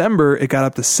of December, it got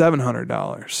up to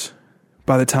 $700.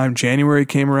 By the time January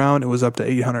came around, it was up to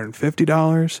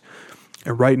 $850.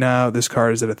 And right now, this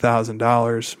card is at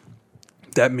 $1,000.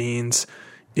 That means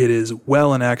it is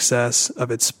well in excess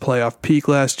of its playoff peak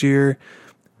last year,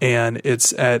 and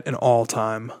it's at an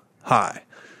all-time high.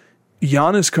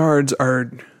 Giannis cards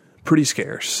are pretty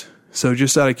scarce. So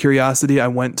just out of curiosity, I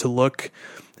went to look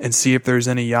and see if there's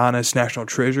any Giannis National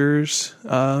Treasures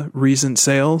recent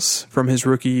sales from his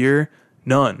rookie year.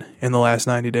 None in the last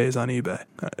 90 days on eBay.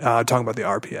 Talking about the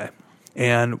RPA.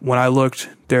 And when I looked,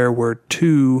 there were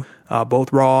two,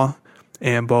 both raw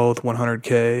and both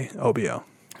 100K OBO.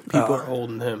 People are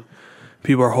holding him.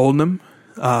 People are holding him.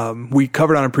 We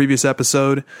covered on a previous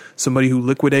episode somebody who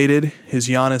liquidated his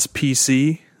Giannis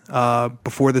PC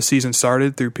before the season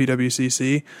started through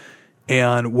PWCC.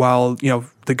 And while,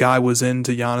 the guy was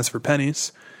into Giannis for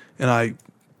pennies, and I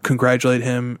congratulate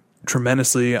him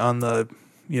tremendously on the,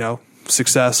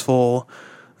 successful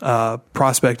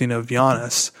prospecting of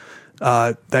Giannis,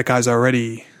 that guy's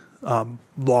already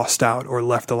lost out or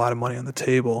left a lot of money on the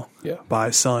table by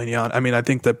selling Giannis. I mean, I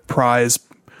think the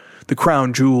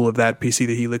crown jewel of that PC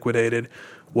that he liquidated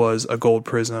was a gold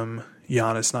Prism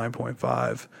Giannis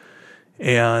 9.5.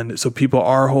 And so people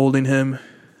are holding him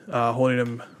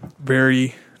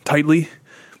very tightly.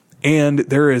 And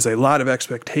there is a lot of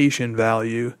expectation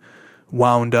value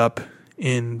wound up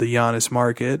in the Giannis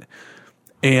market.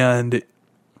 And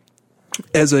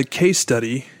as a case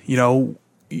study,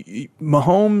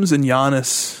 Mahomes and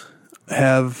Giannis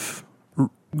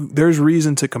there's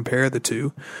reason to compare the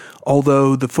two,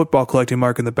 although the football collecting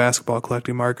market and the basketball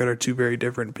collecting market are two very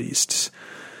different beasts.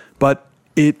 But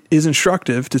it is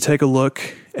instructive to take a look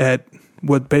at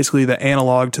what basically the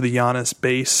analog to the Giannis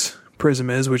base Prism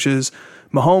is, which is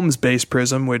Mahomes base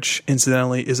Prism, which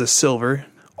incidentally is a silver.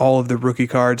 All of the rookie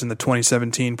cards in the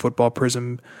 2017 football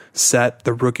Prism set,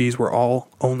 the rookies were all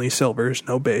only silvers,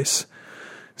 no base.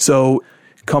 So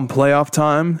come playoff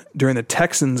time during the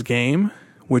Texans game,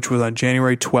 which was on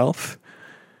January 12th,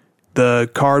 the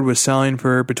card was selling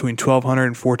for between $1,200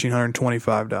 and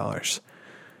 $1,425.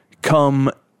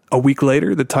 Come a week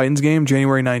later, the Titans game,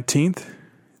 January 19th,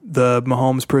 the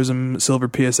Mahomes Prism Silver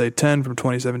PSA 10 from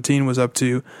 2017 was up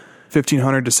to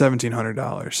 $1,500 to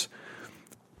 $1,700.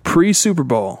 Pre-Super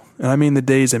Bowl, and I mean the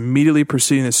days immediately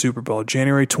preceding the Super Bowl,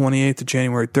 January 28th to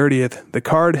January 30th, the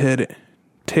card had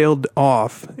tailed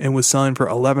off and was selling for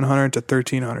 $1,100 to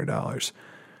 $1,300.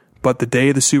 But the day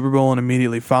of the Super Bowl and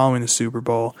immediately following the Super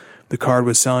Bowl, the card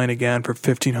was selling again for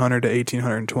 $1,500 to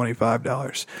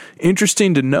 $1,825.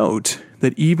 Interesting to note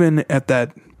that even at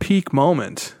that peak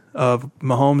moment of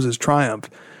Mahomes' triumph,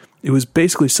 it was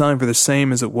basically selling for the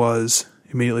same as it was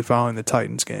immediately following the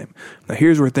Titans game. Now,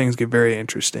 here's where things get very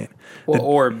interesting. Well,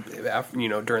 or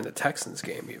during the Texans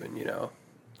game, even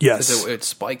yes, it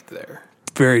spiked there.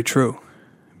 Very true,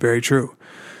 very true.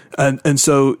 And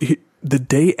so the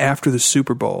day after the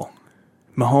Super Bowl,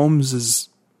 Mahomes'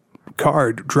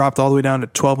 card dropped all the way down to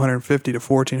 $1,250 to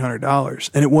 $1,400,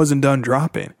 and it wasn't done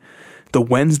dropping. The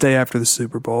Wednesday after the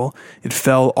Super Bowl, it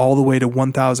fell all the way to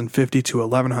 $1,050 to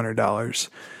 $1,100.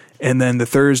 And then the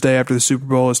Thursday after the Super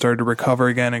Bowl, it started to recover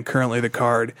again, and currently the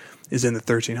card is in the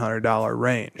 $1,300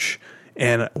 range.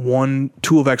 And one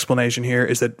tool of explanation here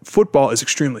is that football is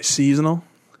extremely seasonal.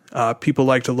 People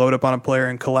like to load up on a player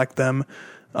and collect them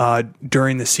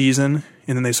during the season,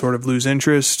 and then they sort of lose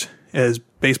interest as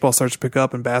baseball starts to pick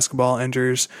up and basketball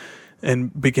enters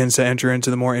and begins to enter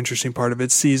into the more interesting part of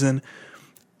its season.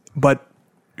 But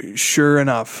sure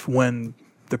enough, when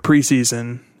the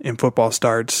preseason in football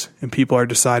starts and people are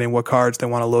deciding what cards they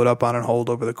want to load up on and hold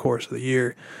over the course of the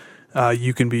year,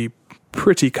 you can be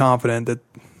pretty confident that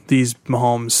these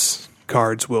Mahomes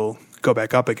cards will go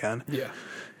back up again. Yeah.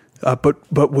 But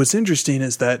what's interesting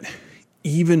is that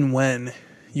even when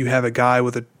you have a guy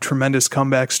with a tremendous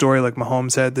comeback story like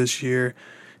Mahomes had this year,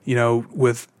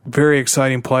 with very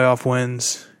exciting playoff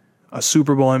wins, a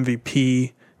Super Bowl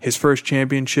MVP, his first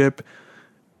championship,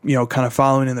 kind of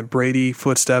following in the Brady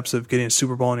footsteps of getting a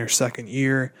Super Bowl in your second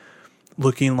year,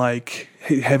 looking like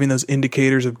having those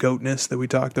indicators of GOATness that we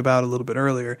talked about a little bit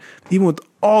earlier. Even with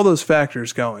all those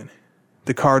factors going,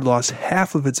 the card lost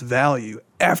half of its value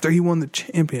after he won the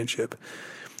championship.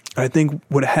 And I think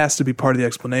what has to be part of the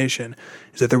explanation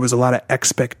is that there was a lot of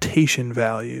expectation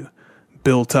value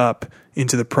built up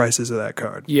into the prices of that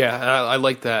card. Yeah, I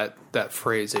like that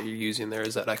phrase that you're using there,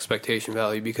 is that expectation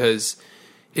value, because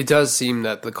it does seem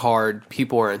that the card,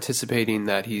 people are anticipating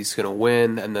that he's going to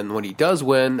win, and then when he does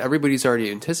win, everybody's already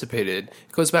anticipated.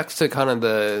 It goes back to kind of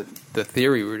the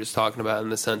theory we were just talking about, in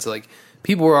the sense like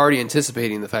people were already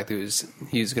anticipating the fact that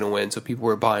he was going to win, so people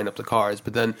were buying up the cards.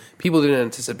 But then people didn't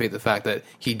anticipate the fact that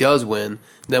he does win.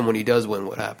 Then when he does win,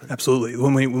 what happens? Absolutely.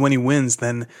 When he wins,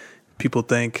 then people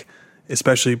think,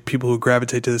 especially people who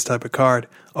gravitate to this type of card,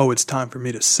 oh, it's time for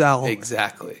me to sell.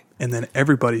 Exactly. And then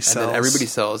everybody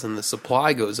sells. And the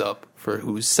supply goes up for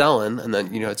who's selling, and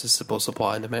then, it's a simple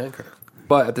supply and demand curve.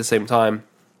 But at the same time,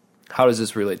 how does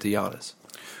this relate to Giannis?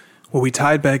 Well, we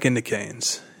tied back into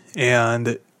Canes,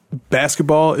 and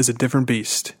basketball is a different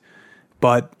beast.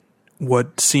 But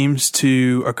what seems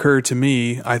to occur to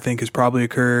me, I think has probably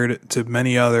occurred to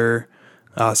many other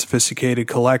sophisticated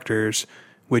collectors,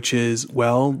 which is,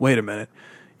 well, wait a minute.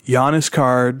 Giannis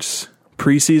cards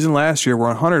preseason last year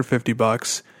were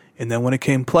 $150, and then when it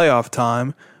came playoff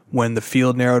time, when the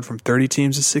field narrowed from 30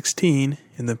 teams to 16,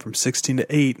 and then from 16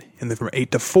 to 8, and then from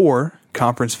 8 to 4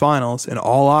 conference finals, and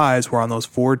all eyes were on those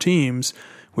 4 teams,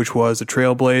 which was the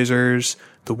Trailblazers,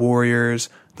 the Warriors,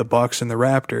 the Bucks, and the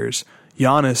Raptors,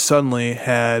 Giannis suddenly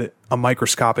had a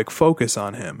microscopic focus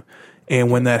on him.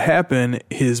 And when that happened,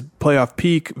 his playoff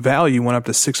peak value went up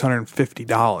to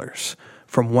 $650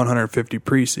 from $150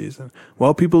 preseason.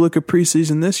 Well, people look at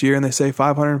preseason this year and they say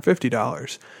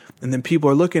 $550. And then people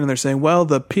are looking and they're saying, well,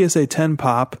 the PSA 10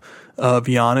 pop of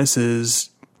Giannis is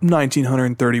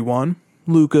 $1,931.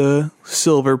 Luka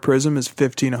Silver Prism is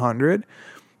 $1,500.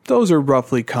 Those are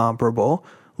roughly comparable.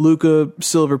 Luka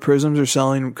Silver Prisms are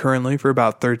selling currently for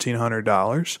about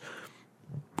 $1,300.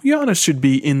 Giannis should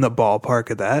be in the ballpark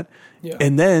of that. Yeah.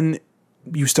 And then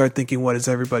you start thinking, what is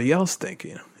everybody else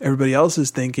thinking? Everybody else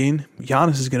is thinking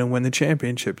Giannis is going to win the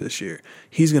championship this year.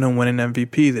 He's going to win an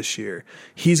MVP this year.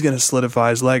 He's going to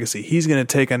solidify his legacy. He's going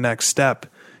to take a next step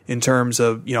in terms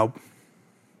of,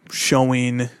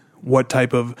 showing what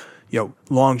type of,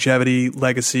 longevity,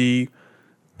 legacy,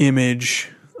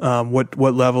 image, what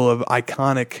level of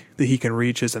iconic that he can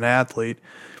reach as an athlete.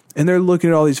 And they're looking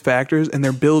at all these factors and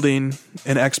they're building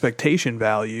an expectation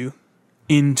value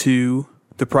into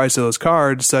the price of those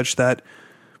cards such that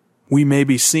we may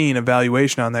be seeing a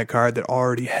valuation on that card that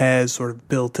already has sort of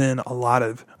built in a lot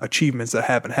of achievements that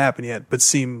haven't happened yet but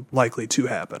seem likely to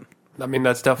happen. I mean,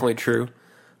 that's definitely true.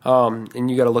 And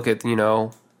you got to look at,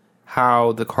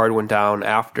 how the card went down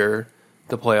after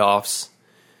the playoffs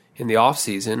in the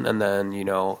offseason, and then,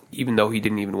 even though he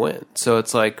didn't even win. So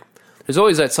it's like there's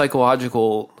always that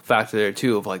psychological factor there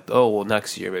too of like, oh, well,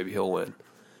 next year maybe he'll win.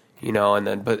 And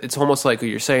then, but it's almost like what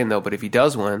you're saying though, but if he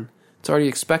does win, it's already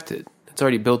expected. It's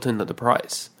already built into the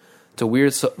price. It's a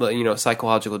weird,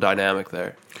 psychological dynamic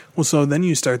there. Well, so then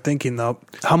you start thinking though,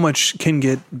 how much can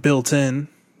get built in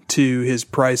to his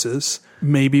prices?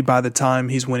 Maybe by the time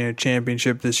he's winning a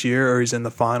championship this year or he's in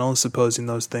the finals, supposing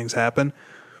those things happen,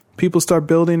 people start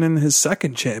building in his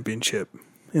second championship,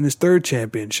 in his third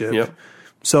championship. Yep.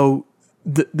 So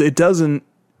it doesn't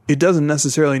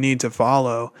necessarily need to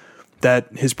follow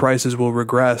that his prices will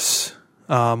regress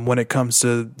when it comes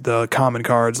to the common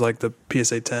cards like the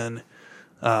PSA 10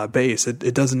 base.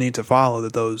 It doesn't need to follow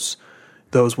that those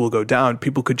will go down.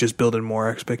 People could just build in more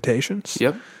expectations.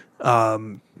 Yep.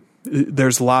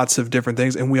 There's lots of different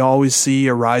things, and we always see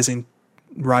a rising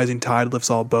rising tide lifts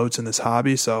all boats in this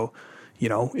hobby. So,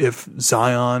 if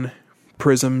Zion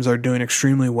prisms are doing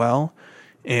extremely well,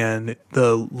 and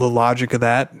the logic of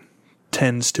that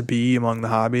tends to be among the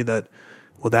hobby that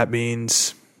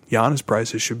means Giannis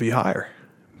prices should be higher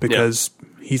because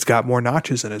he's got more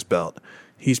notches in his belt.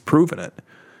 He's proven it.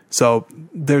 So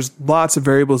there's lots of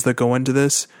variables that go into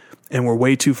this, and we're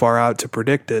way too far out to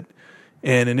predict it.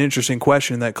 And an interesting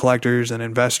question that collectors and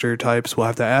investor types will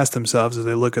have to ask themselves as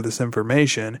they look at this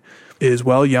information is,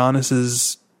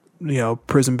 Giannis's,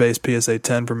 prism-based PSA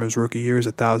 10 from his rookie year is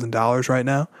 $1,000 right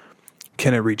now.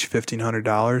 Can it reach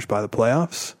 $1,500 by the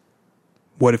playoffs?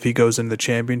 What if he goes into the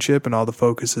championship and all the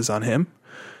focus is on him?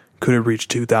 Could it reach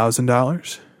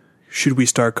 $2,000? Should we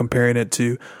start comparing it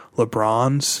to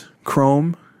LeBron's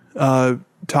Chrome,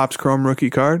 Topps Chrome rookie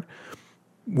card,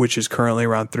 which is currently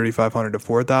around $3,500 to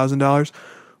 $4,000?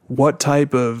 What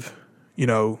type of,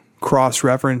 cross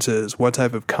references, what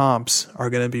type of comps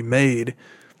are going to be made?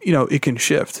 It can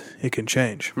shift, it can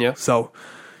change. Yeah. So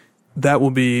that will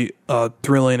be a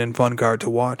thrilling and fun card to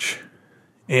watch.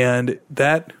 And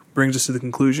that brings us to the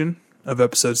conclusion of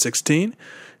episode 16.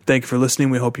 Thank you for listening.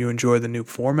 We hope you enjoy the new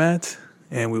format,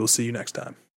 and we will see you next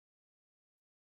time.